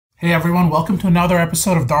Hey everyone, welcome to another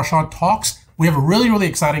episode of Darshan Talks. We have a really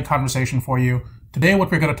exciting conversation for you. Today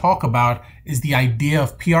what we're going to talk about is the idea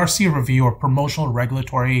of PRC review, or Promotional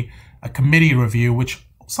Regulatory Committee review, which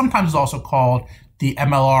sometimes is also called the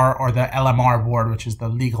MLR or the LMR board, which is the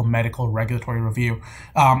Legal Medical Regulatory Review.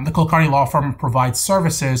 The Kulkarni law firm provides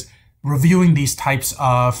services reviewing these types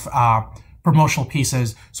of promotional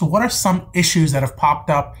pieces. So what are some issues that have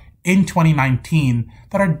popped up in 2019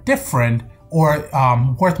 that are different or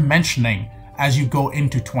worth mentioning as you go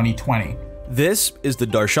into 2020? This is the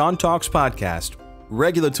Darshan Talks podcast,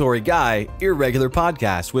 regulatory guy, irregular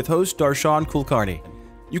podcast with host Darshan Kulkarni.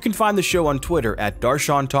 You can find the show on Twitter at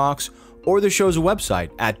Darshan Talks or the show's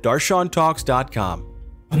website at darshantalks.com.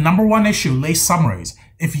 The number one issue, lay summaries.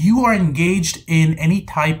 If you are engaged in any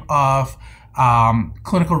type of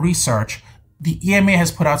clinical research, the EMA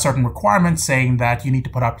has put out certain requirements saying that you need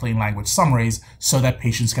to put out plain language summaries so that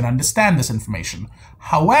patients can understand this information.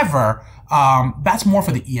 However, that's more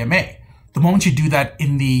for the EMA. The moment you do that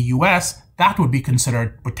in the US, that would be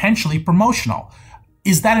considered potentially promotional.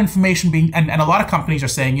 Is that information being, and a lot of companies are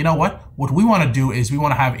saying, you know what we want to do is we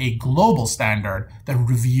want to have a global standard that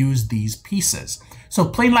reviews these pieces. So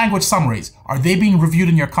plain language summaries, are they being reviewed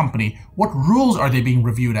in your company? What rules are they being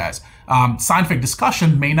reviewed as? Scientific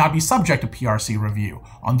discussion may not be subject to PRC review.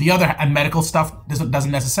 On the other hand, medical stuff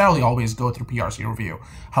doesn't necessarily always go through PRC review.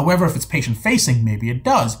 However, if it's patient facing, maybe it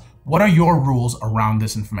does. What are your rules around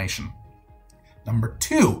this information? Number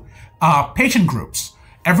two, patient groups.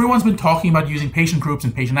 Everyone's been talking about using patient groups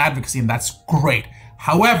and patient advocacy, and that's great.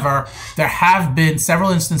 However, there have been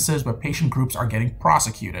several instances where patient groups are getting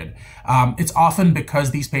prosecuted. It's often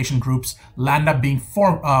because these patient groups land up being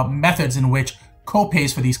methods in which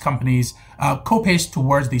copays for these companies, copays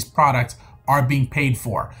towards these products are being paid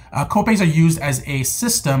for. Copays are used as a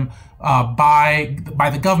system by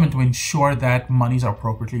the government to ensure that monies are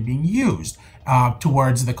appropriately being used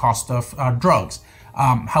towards the cost of drugs.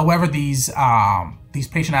 However, these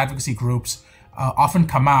patient advocacy groups often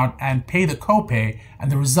come out and pay the copay,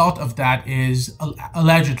 and the result of that is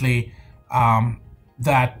allegedly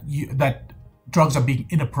that drugs are being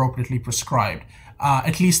inappropriately prescribed.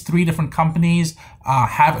 At least 3 different companies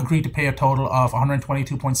have agreed to pay a total of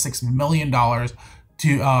 $122.6 million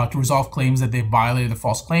to resolve claims that they violated the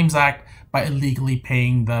False Claims Act by illegally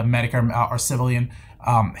paying the Medicare or Civilian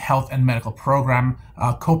Health and Medical Program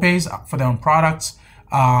copays for their own products.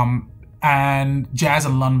 And Jazz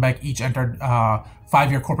and Lundbeck each entered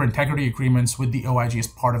 5-year corporate integrity agreements with the OIG as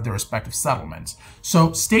part of their respective settlements.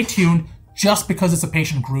 So stay tuned. Just because it's a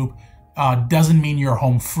patient group doesn't mean you're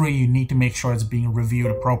home free. You need to make sure it's being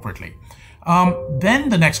reviewed appropriately. Then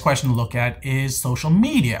the next question to look at is social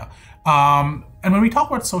media. And when we talk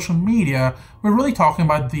about social media, we're really talking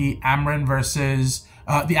about the Amarin versus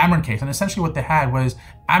the Amarin case. And essentially what they had was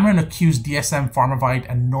Amarin accused DSM, Pharmavite,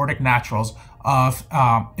 and Nordic Naturals of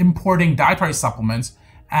importing dietary supplements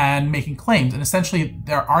and making claims. And essentially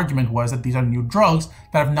their argument was that these are new drugs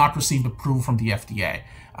that have not received approval from the FDA.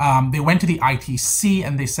 They went to the ITC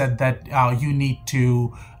and they said that you need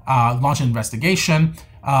to launch an investigation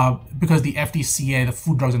because the FDCA, the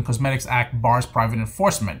Food, Drugs, and Cosmetics Act, bars private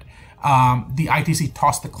enforcement. The ITC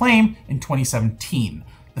tossed the claim in 2017.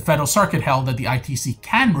 The Federal Circuit held that the ITC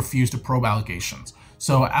can refuse to probe allegations.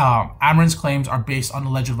 So Amarin's claims are based on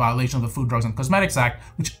alleged violation of the Food, Drugs, and Cosmetics Act,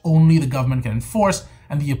 which only the government can enforce,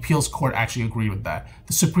 and the appeals court actually agreed with that.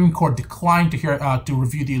 The Supreme Court declined to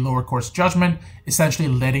review the lower court's judgment, essentially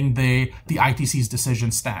letting the ITC's decision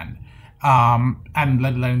stand, and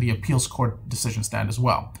letting the appeals court decision stand as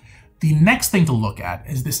well. The next thing to look at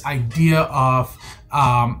is this idea of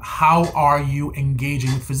how are you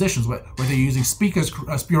engaging with physicians, whether you're using speakers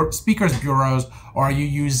bureaus, or are you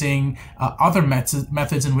using other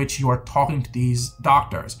methods in which you are talking to these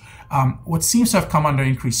doctors. What seems to have come under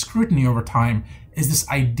increased scrutiny over time is this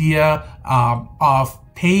idea of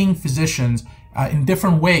paying physicians in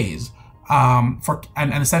different ways and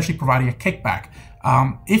essentially providing a kickback.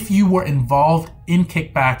 If you were involved in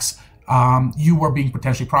kickbacks, you were being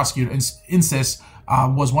potentially prosecuted. Insys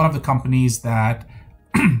was one of the companies that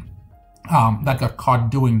that got caught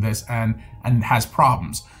doing this and has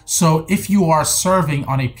problems. So if you are serving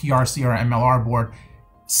on a PRC or MLR board,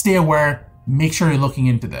 stay aware, make sure you're looking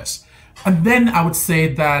into this. And then I would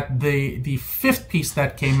say that the fifth piece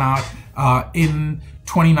that came out in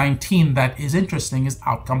 2019 that is interesting is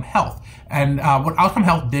Outcome Health. And what Outcome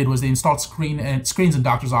Health did was they installed screens in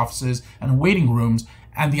doctors' offices and waiting rooms.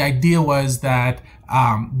 And the idea was that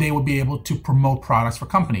they would be able to promote products for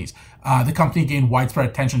companies. The company gained widespread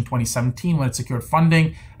attention in 2017 when it secured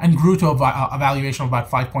funding and grew to a valuation of about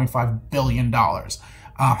 $5.5 billion.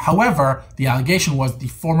 However, the allegation was the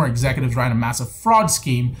former executives ran a massive fraud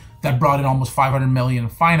scheme that brought in almost $500 million in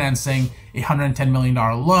financing, a $110 million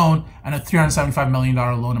loan, and a $375 million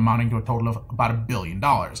loan amounting to a total of about $1 billion.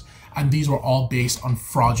 And these were all based on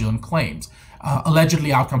fraudulent claims.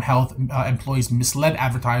 Allegedly, Outcome Health employees misled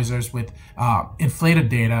advertisers with inflated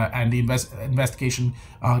data, and the investigation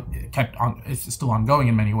kept on. It's still ongoing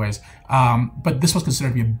in many ways. But this was considered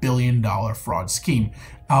to be $1 billion fraud scheme.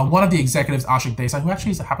 One of the executives, Ashik Desai, who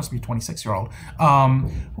actually happens to be a 26-year-old,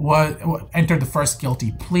 entered the first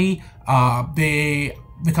guilty plea.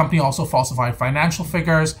 The company also falsified financial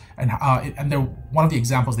figures, and one of the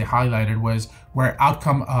examples they highlighted was where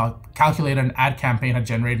Outcome calculated an ad campaign had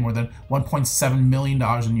generated more than $1.7 million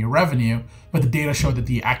in new revenue, but the data showed that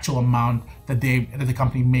the actual amount that the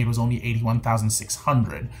company made was only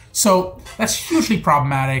 $81,600. So that's hugely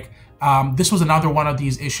problematic. This was another one of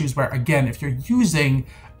these issues where, again, if you're using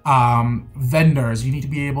vendors, you need to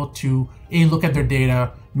be able to look at their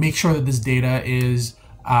data, make sure that this data is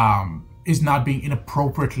not being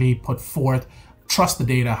inappropriately put forth. Trust the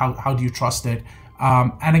data. How do you trust it?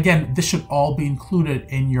 And again, this should all be included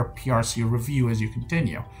in your PRC review as you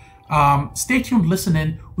continue. Stay tuned, listen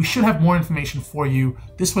in. We should have more information for you.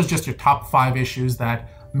 This was just your top 5 issues that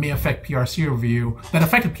may affect PRC review, that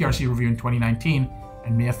affected PRC review in 2019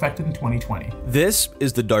 and may affect it in 2020. This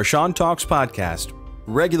is the Darshan Talks podcast,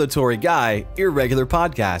 regulatory guy, irregular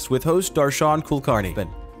podcast with host Darshan Kulkarni.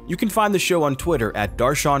 You can find the show on Twitter at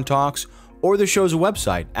Darshan Talks or the show's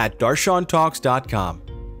website at darshantalks.com.